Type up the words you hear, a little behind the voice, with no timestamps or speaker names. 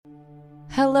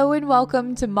Hello and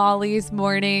welcome to Molly's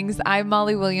Mornings. I'm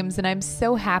Molly Williams and I'm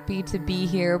so happy to be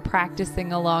here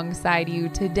practicing alongside you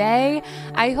today.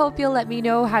 I hope you'll let me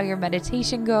know how your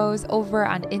meditation goes over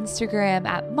on Instagram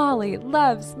at Molly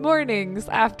Loves Mornings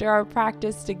after our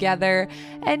practice together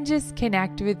and just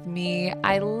connect with me.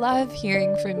 I love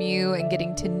hearing from you and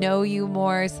getting to know you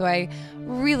more, so I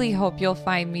really hope you'll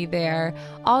find me there.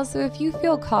 Also, if you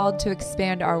feel called to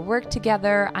expand our work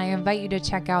together, I invite you to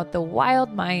check out the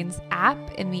Wild Minds app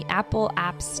in the Apple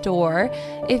App Store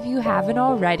if you haven't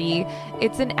already.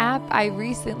 It's an app I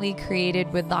recently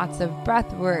created with lots of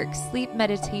breath work, sleep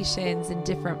meditations, and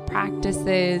different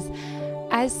practices.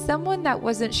 As someone that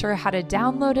wasn't sure how to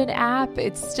download an app,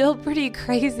 it's still pretty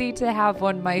crazy to have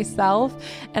one myself,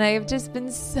 and I have just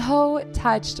been so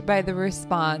touched by the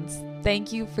response.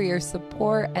 Thank you for your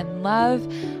support and love.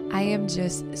 I am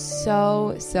just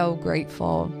so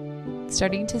grateful.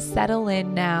 Starting to settle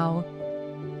in now,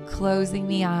 closing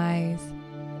the eyes,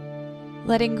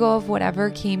 letting go of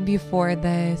whatever came before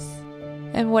this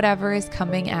and whatever is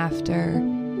coming after.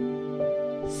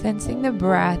 Sensing the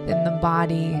breath in the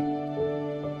body,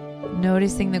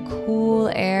 noticing the cool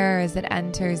air as it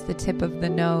enters the tip of the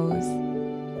nose,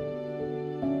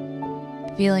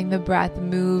 feeling the breath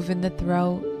move in the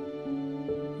throat,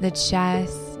 the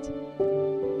chest,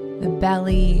 the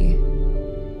belly,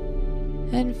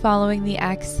 and following the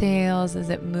exhales as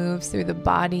it moves through the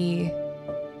body,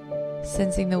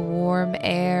 sensing the warm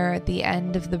air at the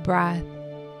end of the breath.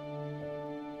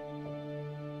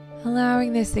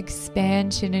 Allowing this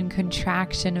expansion and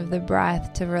contraction of the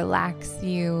breath to relax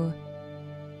you,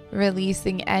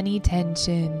 releasing any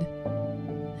tension,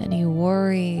 any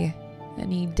worry,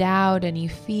 any doubt, any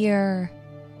fear.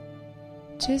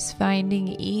 Just finding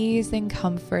ease and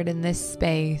comfort in this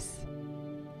space.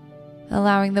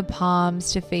 Allowing the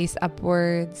palms to face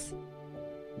upwards,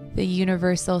 the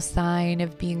universal sign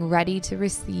of being ready to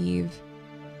receive.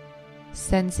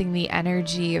 Sensing the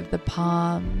energy of the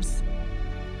palms.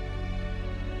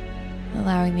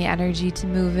 Allowing the energy to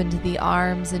move into the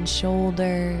arms and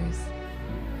shoulders.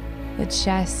 The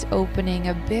chest opening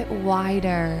a bit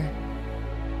wider.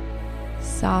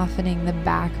 Softening the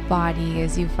back body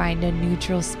as you find a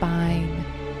neutral spine.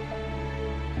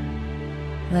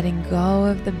 Letting go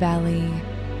of the belly.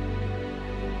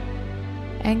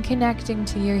 And connecting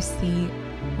to your seat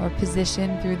or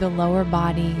position through the lower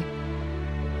body.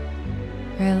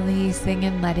 Releasing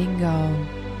and letting go.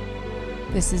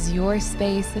 This is your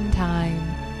space and time.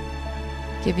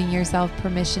 Giving yourself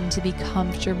permission to be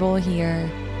comfortable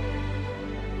here.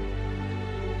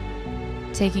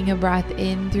 Taking a breath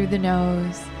in through the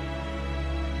nose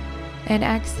and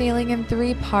exhaling in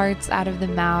 3 parts out of the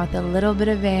mouth, a little bit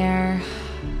of air,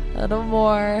 a little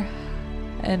more,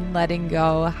 and letting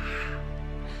go.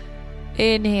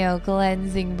 Inhale,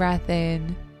 cleansing breath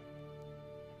in.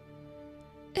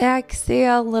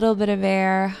 Exhale, a little bit of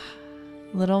air,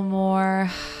 a little more,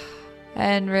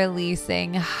 and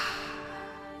releasing.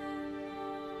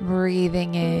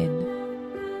 Breathing in.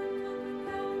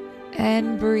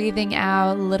 And breathing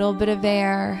out, a little bit of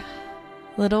air,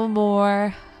 a little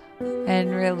more,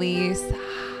 and release.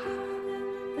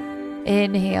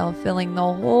 Inhale, filling the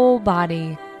whole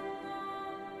body.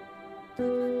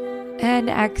 And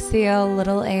exhale, a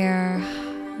little air,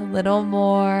 a little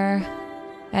more,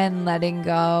 and letting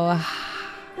go.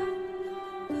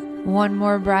 One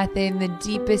more breath in, the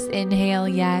deepest inhale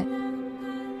yet.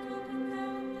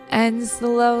 And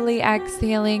slowly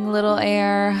exhaling, little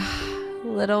air,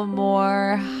 little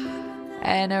more,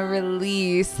 and a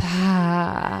release.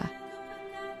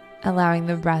 Allowing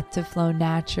the breath to flow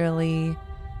naturally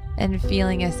and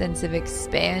feeling a sense of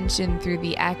expansion through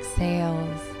the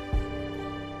exhales.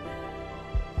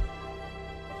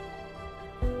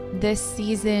 This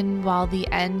season, while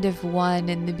the end of one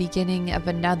and the beginning of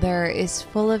another, is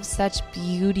full of such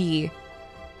beauty.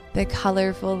 The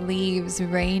colorful leaves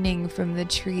raining from the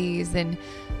trees in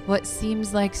what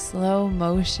seems like slow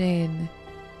motion,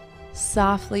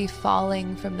 softly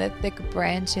falling from the thick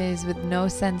branches with no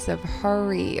sense of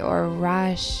hurry or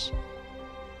rush.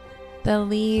 The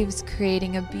leaves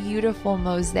creating a beautiful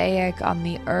mosaic on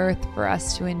the earth for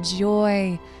us to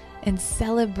enjoy and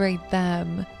celebrate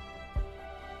them.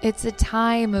 It's a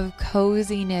time of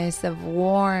coziness, of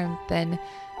warmth, and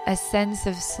a sense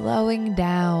of slowing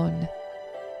down.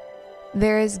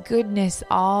 There is goodness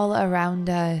all around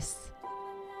us,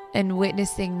 and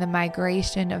witnessing the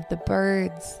migration of the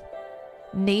birds,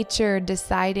 nature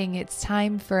deciding it's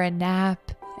time for a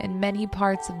nap in many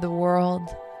parts of the world,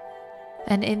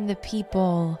 and in the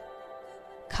people,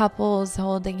 couples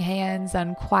holding hands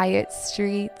on quiet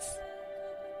streets,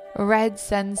 red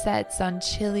sunsets on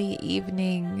chilly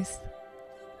evenings,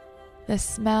 the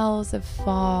smells of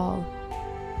fall,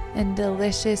 and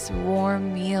delicious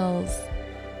warm meals,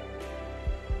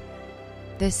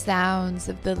 the sounds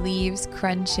of the leaves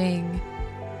crunching,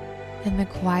 and the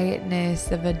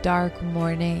quietness of a dark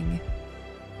morning.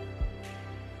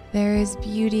 There is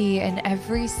beauty in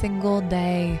every single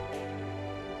day,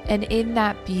 and in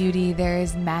that beauty there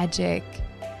is magic.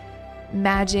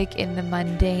 Magic in the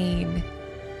mundane,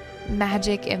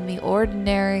 magic in the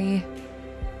ordinary.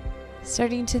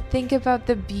 Starting to think about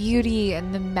the beauty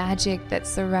and the magic that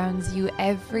surrounds you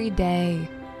every day.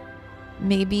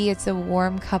 Maybe it's a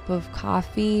warm cup of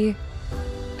coffee,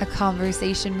 a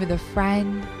conversation with a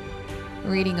friend,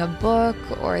 reading a book,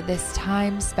 or this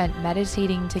time spent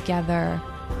meditating together.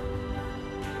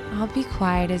 I'll be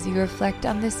quiet as you reflect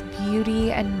on this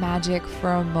beauty and magic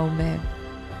for a moment.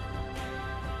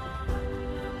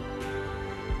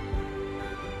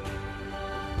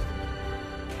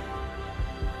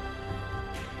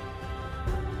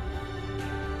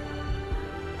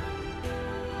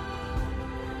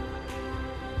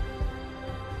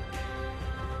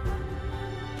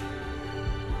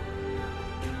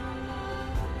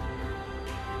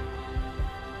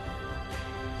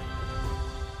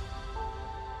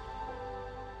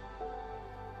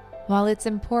 While it's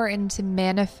important to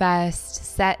manifest,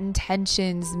 set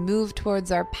intentions, move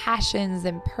towards our passions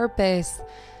and purpose,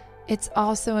 it's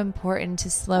also important to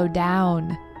slow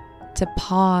down, to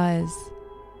pause,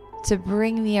 to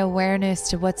bring the awareness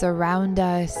to what's around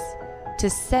us, to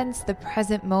sense the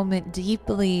present moment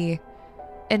deeply,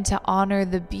 and to honor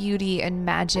the beauty and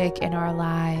magic in our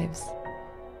lives.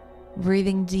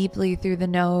 Breathing deeply through the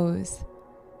nose,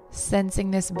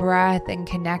 sensing this breath and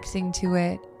connecting to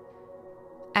it.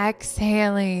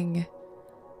 Exhaling,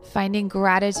 finding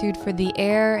gratitude for the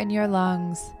air in your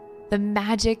lungs, the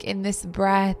magic in this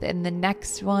breath and the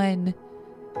next one.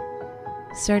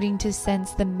 Starting to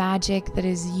sense the magic that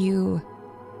is you,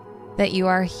 that you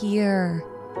are here,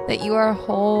 that you are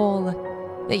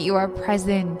whole, that you are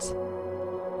present.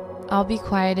 I'll be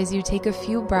quiet as you take a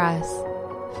few breaths,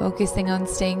 focusing on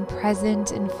staying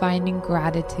present and finding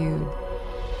gratitude.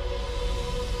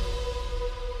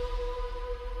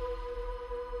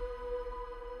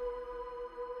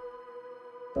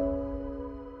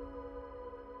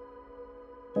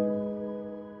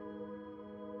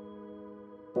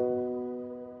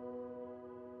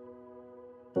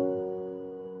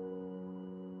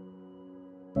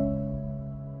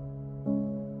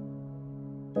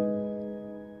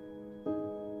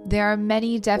 There are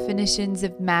many definitions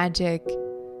of magic: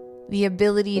 the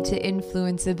ability to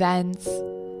influence events,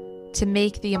 to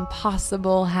make the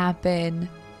impossible happen,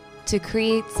 to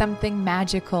create something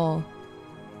magical.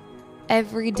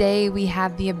 Every day we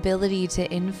have the ability to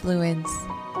influence,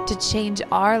 to change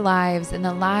our lives and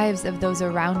the lives of those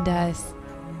around us.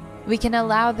 We can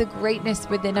allow the greatness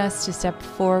within us to step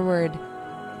forward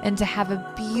and to have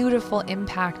a beautiful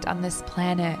impact on this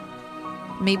planet.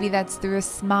 Maybe that's through a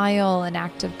smile, an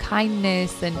act of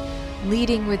kindness, and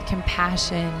leading with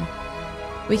compassion.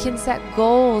 We can set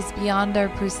goals beyond our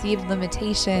perceived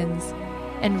limitations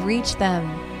and reach them,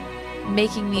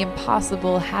 making the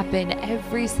impossible happen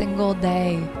every single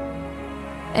day.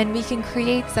 And we can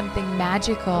create something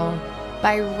magical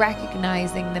by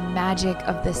recognizing the magic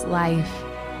of this life,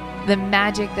 the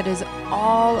magic that is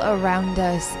all around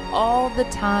us all the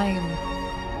time.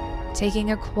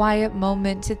 Taking a quiet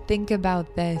moment to think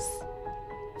about this,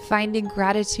 finding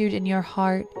gratitude in your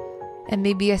heart, and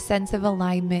maybe a sense of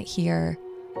alignment here.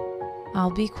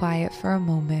 I'll be quiet for a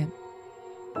moment.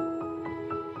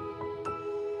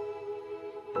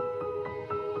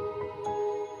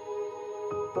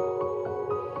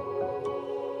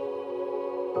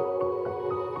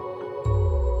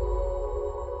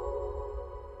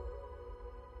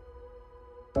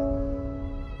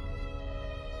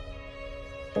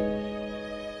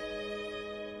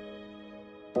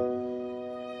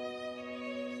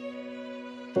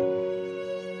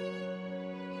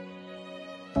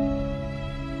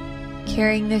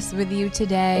 Carrying this with you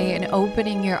today and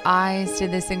opening your eyes to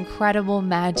this incredible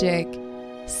magic,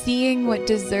 seeing what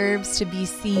deserves to be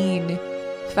seen,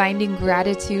 finding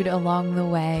gratitude along the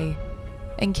way,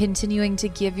 and continuing to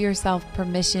give yourself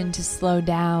permission to slow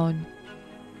down.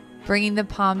 Bringing the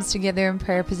palms together in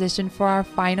prayer position for our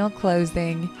final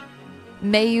closing.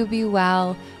 May you be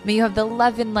well, may you have the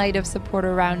love and light of support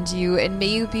around you, and may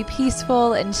you be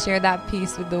peaceful and share that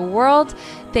peace with the world.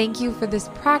 Thank you for this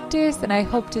practice, and I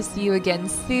hope to see you again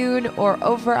soon or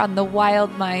over on the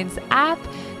Wild Minds app.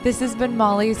 This has been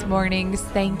Molly's Mornings.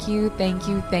 Thank you, thank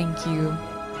you, thank you.